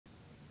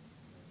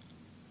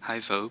Hi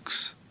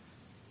folks,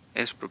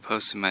 as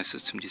proposed in my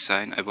system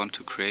design, I want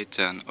to create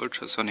an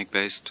ultrasonic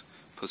based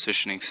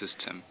positioning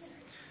system.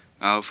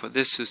 Now for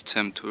this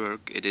system to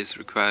work, it is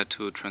required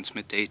to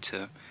transmit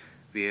data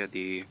via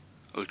the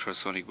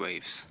ultrasonic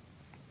waves.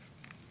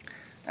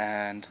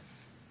 And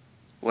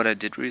what I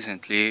did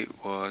recently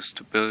was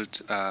to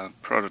build a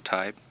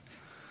prototype.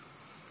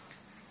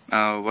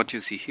 Now what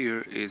you see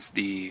here is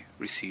the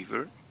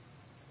receiver,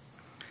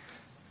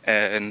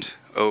 and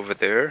over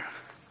there,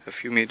 a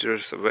few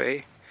meters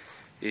away,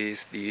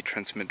 is the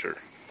transmitter.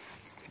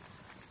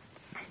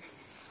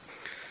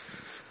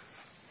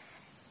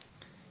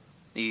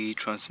 The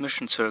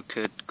transmission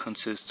circuit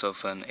consists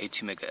of an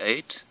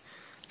ATmega8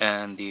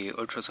 and the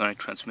ultrasonic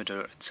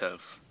transmitter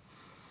itself.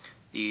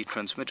 The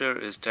transmitter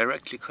is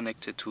directly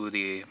connected to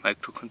the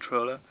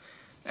microcontroller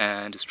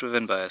and is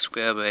driven by a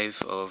square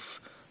wave of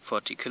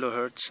 40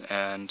 kHz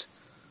and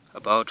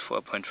about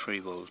 4.3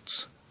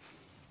 volts.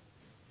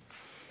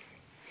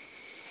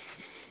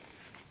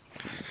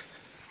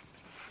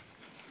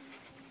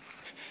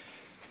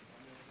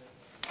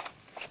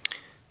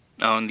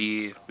 Now on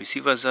the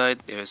receiver side,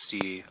 there's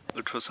the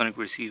ultrasonic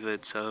receiver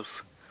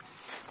itself,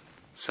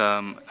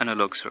 some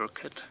analog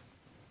circuit,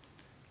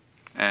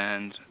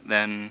 and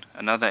then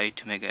another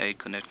ATmega8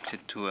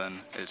 connected to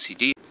an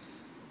LCD.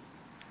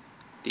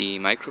 The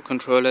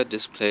microcontroller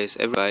displays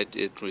every byte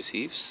it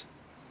receives,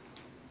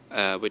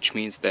 which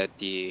means that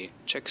the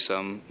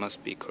checksum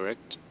must be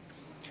correct,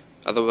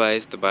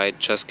 otherwise the byte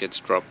just gets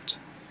dropped.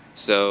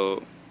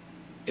 So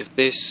if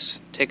this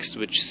text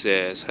which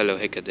says "Hello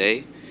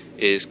Hackaday"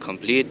 is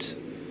complete,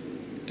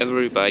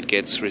 every byte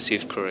gets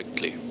received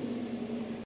correctly.